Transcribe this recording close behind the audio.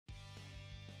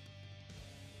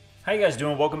How you guys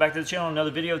doing? Welcome back to the channel.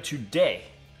 Another video. Today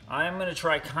I'm going to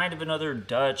try kind of another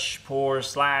Dutch pour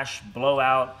slash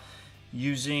blowout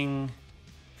using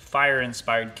fire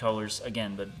inspired colors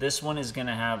again, but this one is going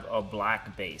to have a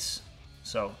black base.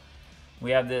 So we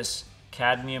have this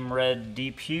cadmium red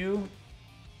deep hue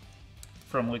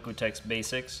from Liquitex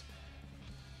Basics,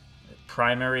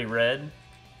 primary red,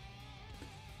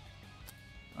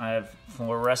 I have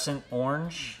fluorescent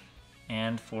orange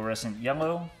and fluorescent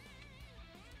yellow,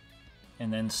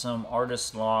 and then some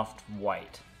Artist Loft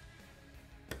white.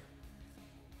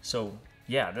 So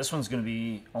yeah, this one's gonna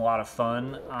be a lot of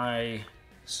fun. I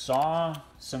saw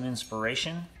some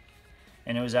inspiration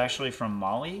and it was actually from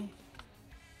Molly.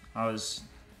 I was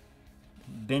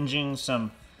binging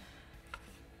some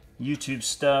YouTube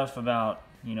stuff about,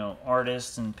 you know,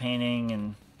 artists and painting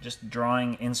and just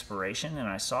drawing inspiration, and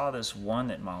I saw this one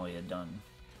that Molly had done.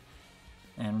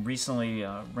 And recently,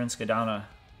 Rinska Donna,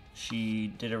 she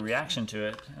did a reaction to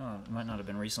it. Oh, it might not have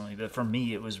been recently, but for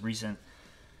me it was recent.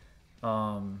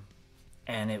 And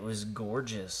it was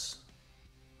gorgeous.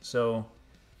 So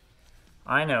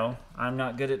I know I'm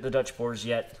not good at the Dutch pours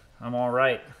yet. I'm all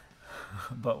right,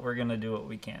 but we're gonna do what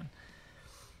we can,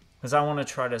 because I want to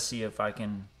try to see if I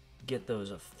can get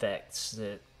those effects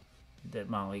that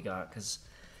Molly got, because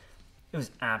it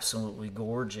was absolutely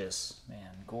gorgeous,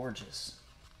 man, gorgeous.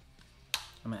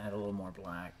 I'm gonna add a little more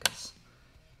black because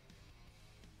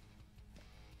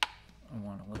I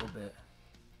want a little bit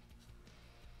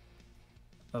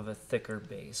of a thicker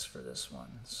base for this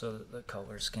one so that the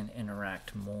colors can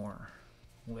interact more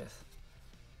with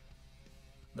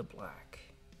the black.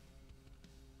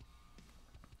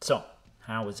 So,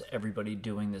 how is everybody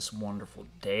doing this wonderful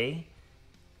day?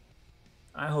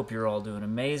 I hope you're all doing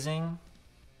amazing,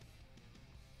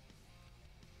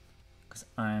 because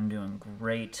I'm doing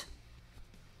great.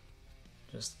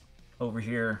 Just over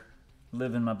here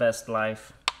living my best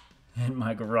life in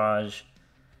my garage,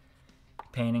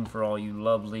 painting for all you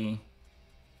lovely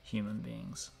human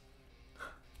beings.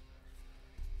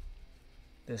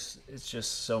 This is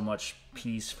just so much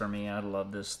peace for me. I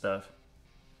love this stuff.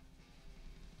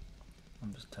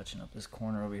 I'm just touching up this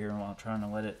corner over here while trying to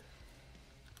let it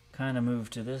kind of move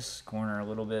to this corner a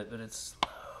little bit, but it's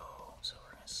slow, so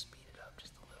we're going to speed it up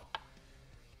just a little.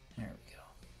 There we go.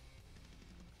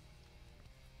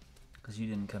 Because you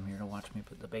didn't come here to watch me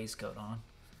put the base coat on.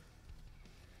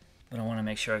 But I want to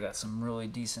make sure I got some really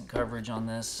decent coverage on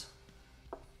this.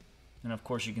 And of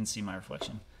course you can see my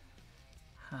reflection.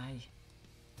 Hi.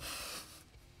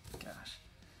 Gosh.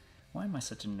 Why am I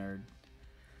such a nerd?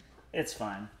 It's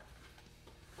fine.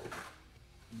 Get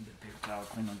a paper towel,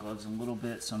 clean my gloves a little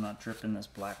bit so I'm not dripping this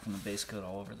black from the base coat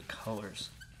all over the colors.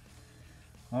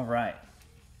 Alright.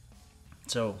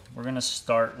 So we're going to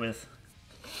start with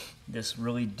this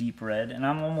really deep red, and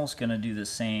I'm almost going to do the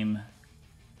same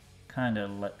kind of,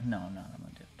 no, I'm going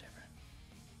to do it different.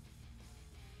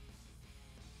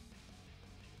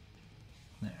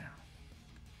 There.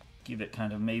 Give it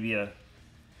kind of maybe a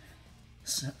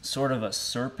sort of a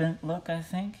serpent look, I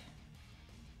think.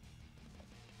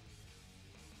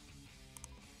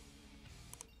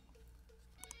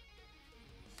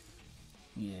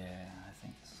 Yeah, I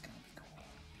think this is going to be cool.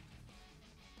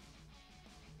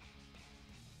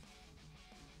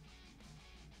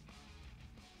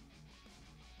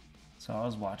 So I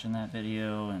was watching that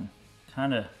video and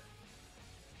kind of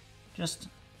just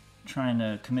trying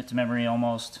to commit to memory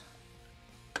almost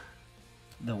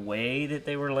the way that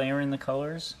they were layering the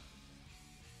colors.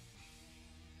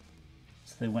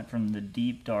 So they went from the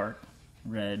deep dark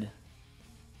red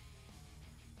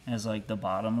as like the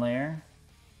bottom layer,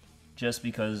 just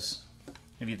because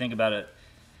if you think about it,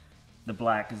 the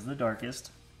black is the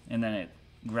darkest and then it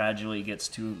gradually gets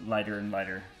to lighter and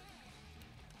lighter.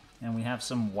 And we have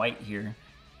some white here.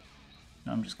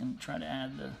 Now I'm just going to try to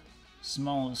add the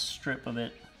smallest strip of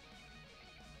it.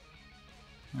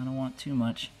 I don't want too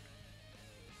much,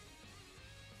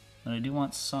 but I do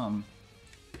want some.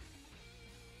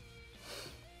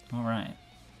 Alright,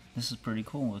 this is pretty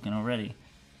cool looking already.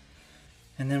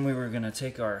 And then we were going to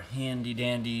take our handy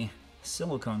dandy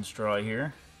silicone straw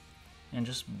here and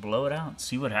just blow it out,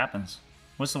 see what happens.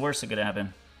 What's the worst that could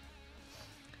happen?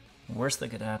 The worst that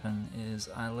could happen is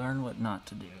I learn what not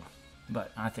to do,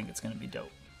 but I think it's going to be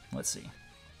dope. Let's see.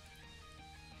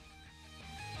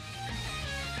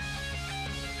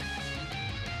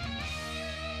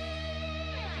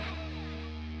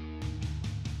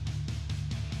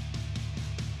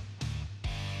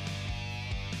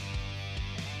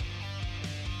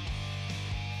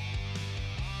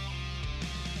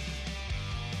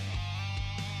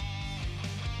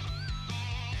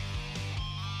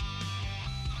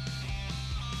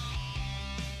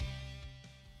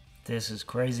 This is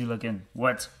crazy looking.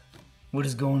 What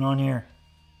is going on here?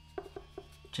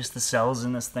 Just the cells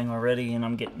in this thing already, and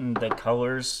I'm getting the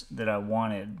colors that I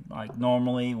wanted. Like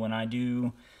normally when I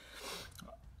do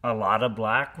a lot of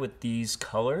black with these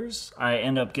colors, I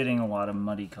end up getting a lot of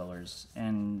muddy colors,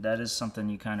 and that is something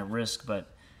you kind of risk,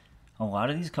 but a lot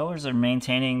of these colors are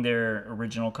maintaining their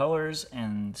original colors,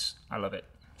 and I love it.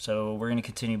 So we're going to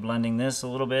continue blending this a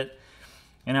little bit,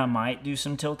 and I might do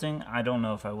some tilting. I don't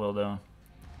know if I will though.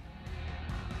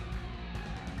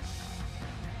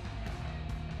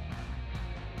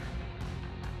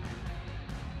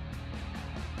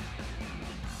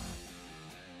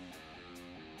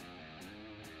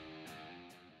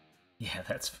 Yeah,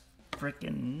 that's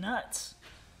freaking nuts.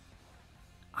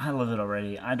 I love it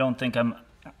already. I don't think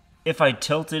if I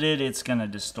tilted it, it's gonna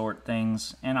distort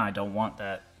things, and I don't want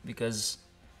that because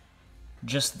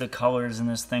just the colors in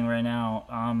this thing right now,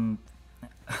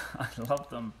 I love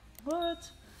them.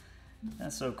 What?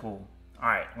 That's so cool. All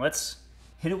right, let's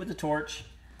hit it with the torch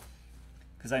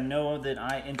because I know that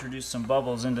I introduced some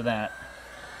bubbles into that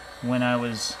when I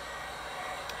was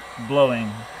blowing,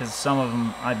 because some of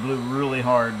them I blew really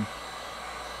hard.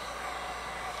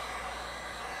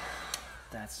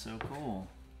 That's so cool.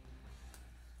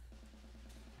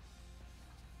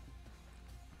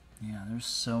 Yeah, there's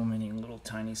so many little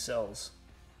tiny cells.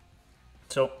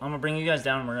 So I'm gonna bring you guys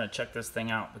down and we're gonna check this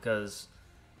thing out because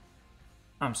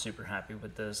I'm super happy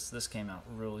with this. This came out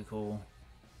really cool.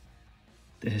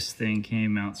 This thing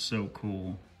came out so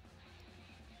cool.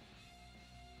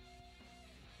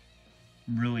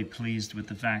 I'm really pleased with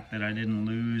the fact that I didn't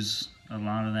lose a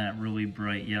lot of that really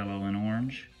bright yellow and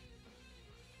orange.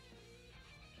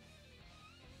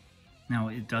 Now,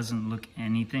 it doesn't look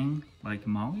anything like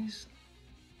Molly's,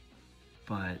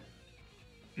 but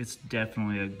it's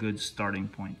definitely a good starting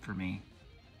point for me.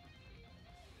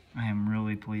 I am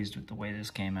really pleased with the way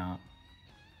this came out.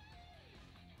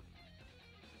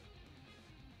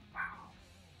 Wow.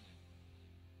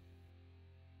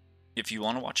 If you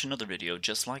want to watch another video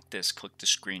just like this, click the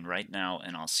screen right now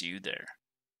and I'll see you there.